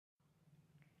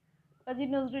কাজী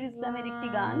নজরুল ইসলামের একটি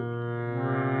গান,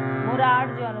 মোরার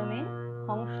জনমে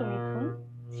হংস মিথুন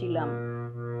ছিলাম।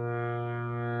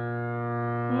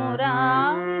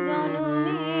 মোরার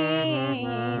জনমে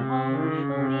হংস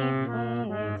মিথুন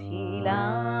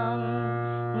ছিলাম,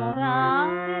 মোরার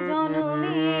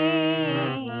জনমে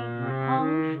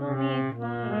হংস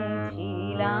মিথুন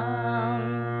ছিলাম।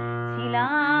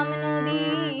 ছিলাম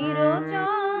নদীর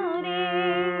চরে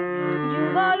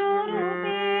যুগল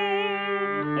রূপে,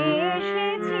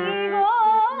 এসেছি গো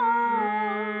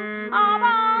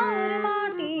আবার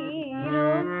মাটির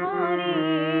ঘরে।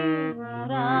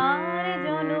 মোরার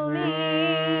জনমে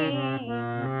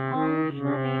হংস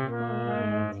মিথুন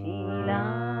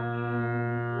ছিলাম।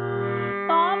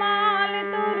 তমাল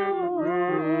তরু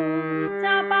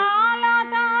চাপা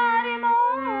লতার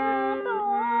মতো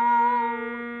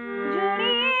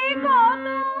জড়িয়ে কত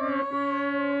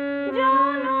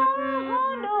জনম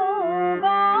হলো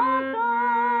গত।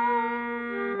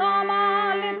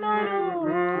 তমাল তরু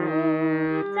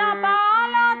চাপা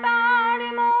লতার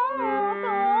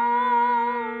মতো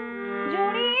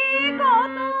জড়িয়ে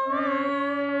কত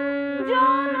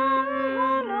জনম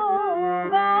হলো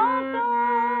গত।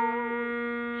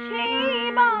 সেই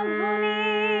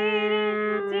বাঁধনের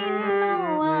চিহ্ন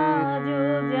আজও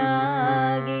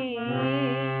জাগে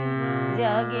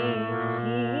জাগে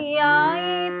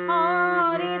হিয়ায়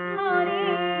থরে থরে।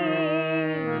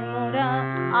 মোরা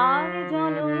আর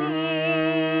জনমে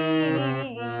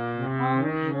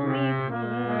হংস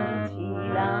মিথুন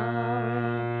ছিলাম।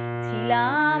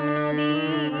 ছিলাম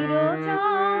নদীর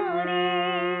চরে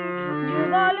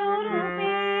যুগল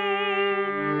রূপে,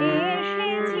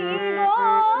 এসেছি গো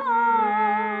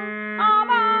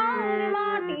আবার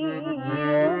মাটির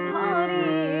ঘরে।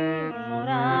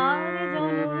 মোরার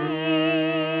জনমে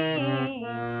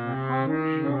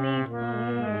হংস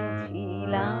মিথুন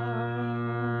ছিলাম।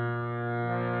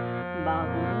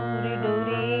 বাহুর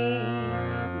ডোরে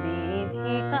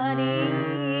বেঁধে কারে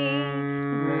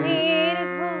ঘুমের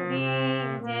ঘরে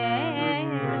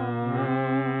যেন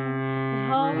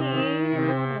ঝড়ের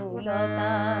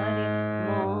বনলতার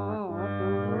মতো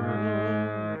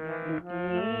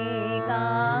লুটিয়ে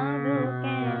কাঁদো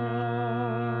কেন।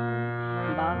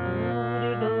 বাহুর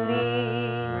ডোরে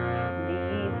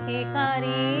বেঁধে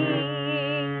কারে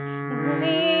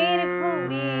ঘুমের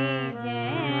ঘরে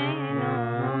যেন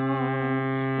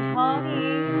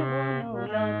ঝড়ের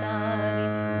বনলতার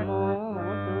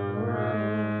মতো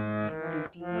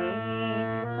লুটিয়ে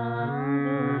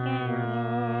কাঁদো কেন।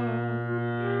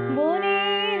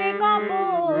 বনের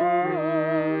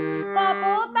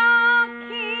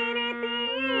কপোতাক্ষের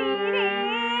তীরে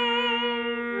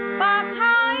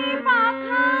পাখায়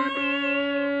পাখায়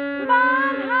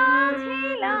বাঁধা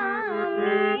ছিলাম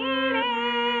নীড়ে।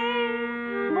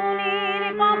 বনের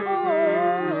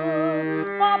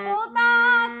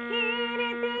কপোতাক্ষের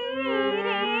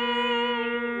তীরে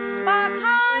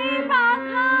পাখায়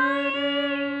পাখায়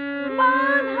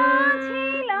বাঁধা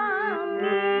ছিলাম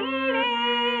নীড়ে।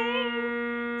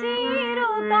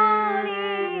 চিরতরে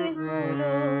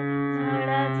হলো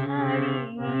ছাড়াছাড়ি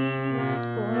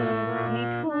কোন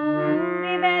নিঠুর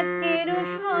ব্যথের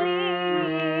স্বরে।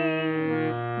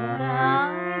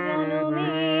 মোরার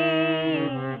জনমে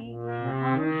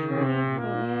হংস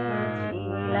মিথুন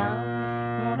ছিলাম।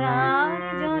 মোরার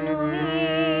জনমে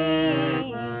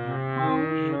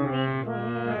হংস মিথুন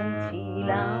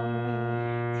ছিলাম।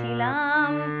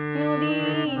 ছিলাম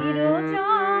নদীর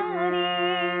চরে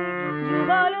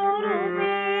যুগল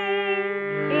রূপে,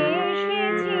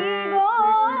 এসেছি গো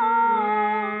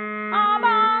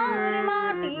আবার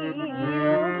মাটির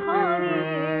ঘরে।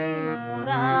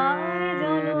 মোরার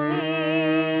জনমে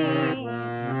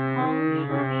হংস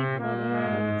মিথুন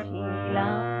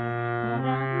ছিলাম।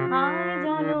 মোরার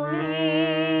জনমে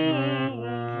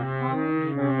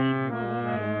হংস মিথুন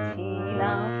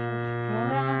ছিলাম।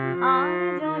 মোরার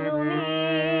জনমে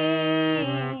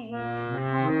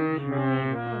হংস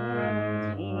মিথুন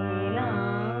ছিলাম।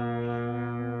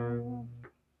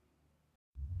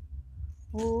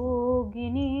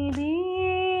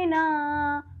 অগ্নিবীণা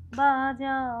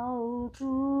বাজাও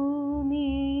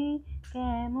তুমি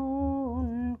কেমন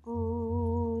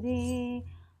করে,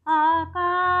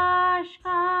 আকাশ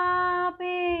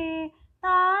কাঁপে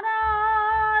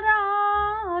তারার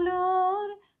আলোর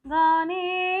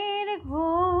গানের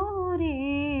ঘোরে।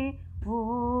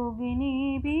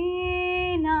 অগ্নিবীণা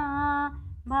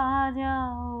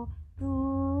বাজাও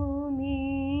তুমি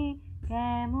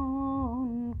কেমন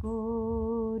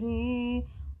করে,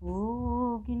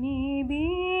 অগ্নিবীণা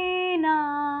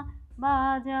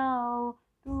বাজাও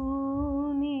তুমি।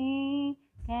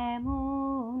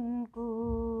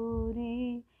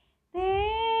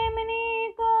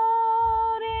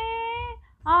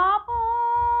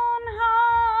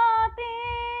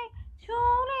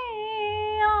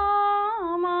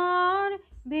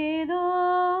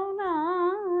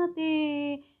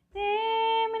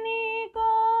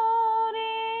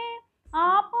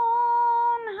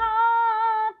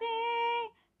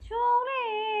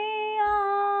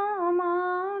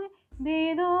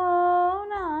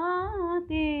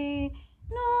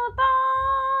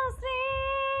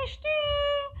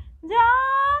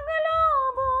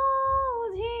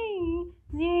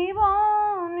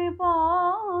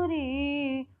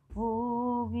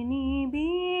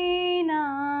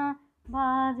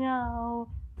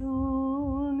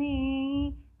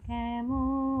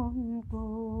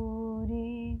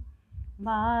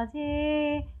 বাজে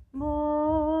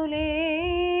বলে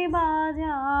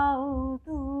বাজাও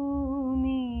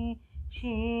তুমি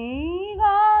সেই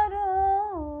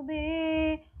গরবে,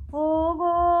 ও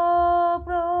গো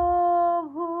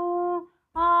প্রভু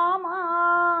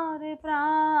আমার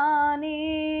প্রাণে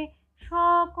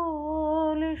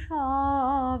সকল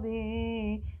সবে।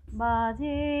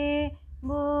 বাজে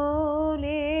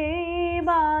বলে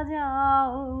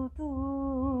বাজাও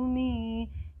তুমি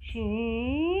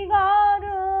সেই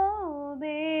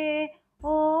গরবে,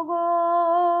 ও গো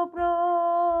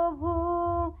প্রভু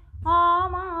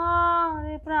আমার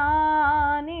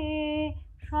প্রাণে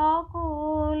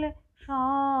সকল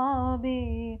সবে।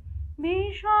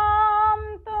 বিষম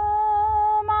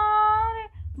তোমার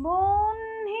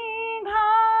বহ্নি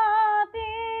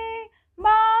ঘাতে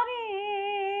বারে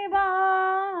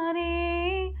বারে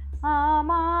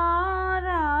আমার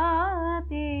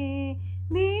রাতে,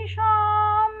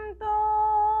 বিষম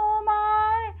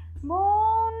তোমার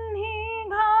বহ্নি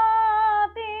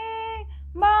ঘাতে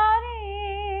বারে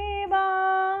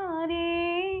বারে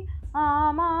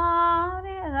আমার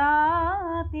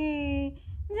রাতে,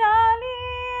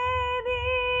 জ্বালিয়ে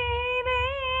দিলে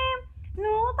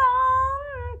নূতন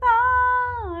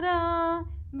তারা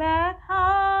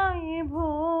ব্যথায়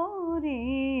ভরে,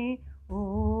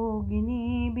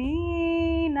 অগ্নিবীণা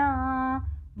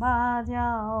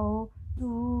বাজাও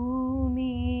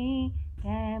তুমি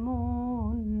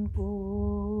কেমন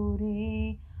করে।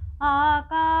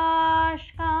 আকাশ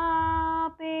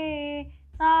কাঁপে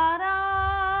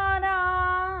তারার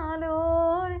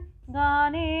আলোর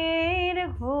গানের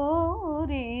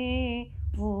ঘোরে,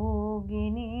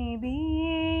 অগ্নিবীণা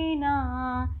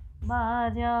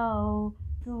বাজাও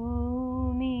তুমি।